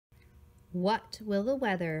What will the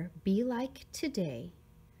weather be like today?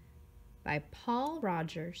 By Paul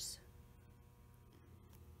Rogers.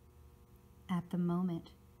 At the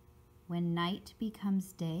moment when night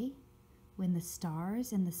becomes day, when the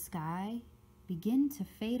stars in the sky begin to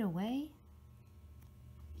fade away,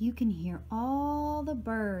 you can hear all the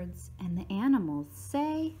birds and the animals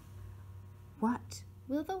say, "What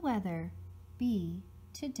will the weather be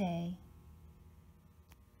today?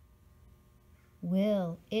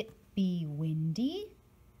 Will it be windy?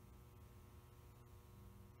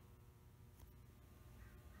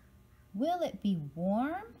 Will it be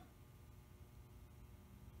warm?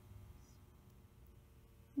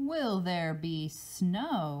 Will there be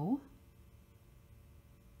snow?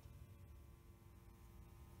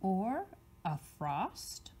 Or a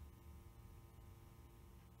frost?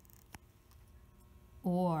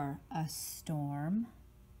 Or a storm?"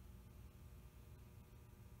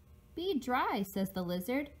 "Be dry," says the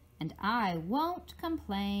lizard, "and I won't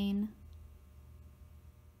complain."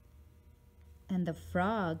 And the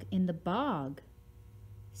frog in the bog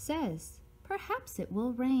says, "Perhaps it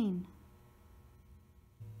will rain."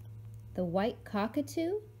 The white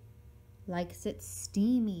cockatoo likes it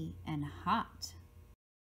steamy and hot.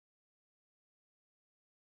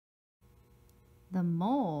 The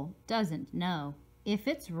mole doesn't know if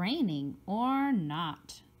it's raining or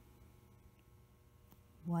not.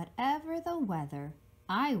 "Whatever the weather,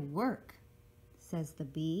 I work," says the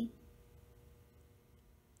bee.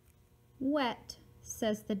 "Wet,"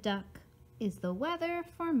 says the duck, "is the weather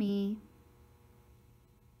for me."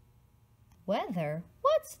 "Weather?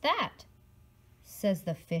 What's that?" says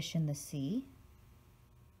the fish in the sea.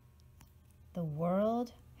 The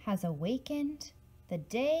world has awakened, the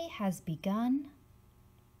day has begun,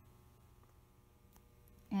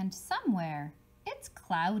 and somewhere it's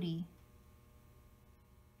cloudy,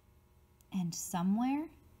 and somewhere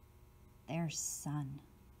there's sun.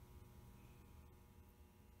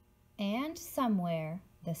 And somewhere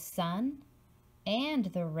the sun and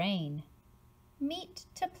the rain meet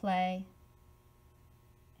to play,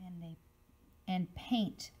 and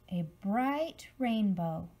paint a bright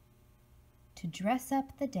rainbow to dress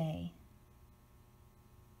up the day.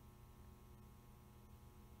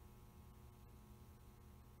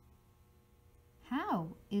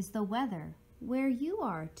 How is the weather where you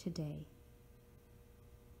are today?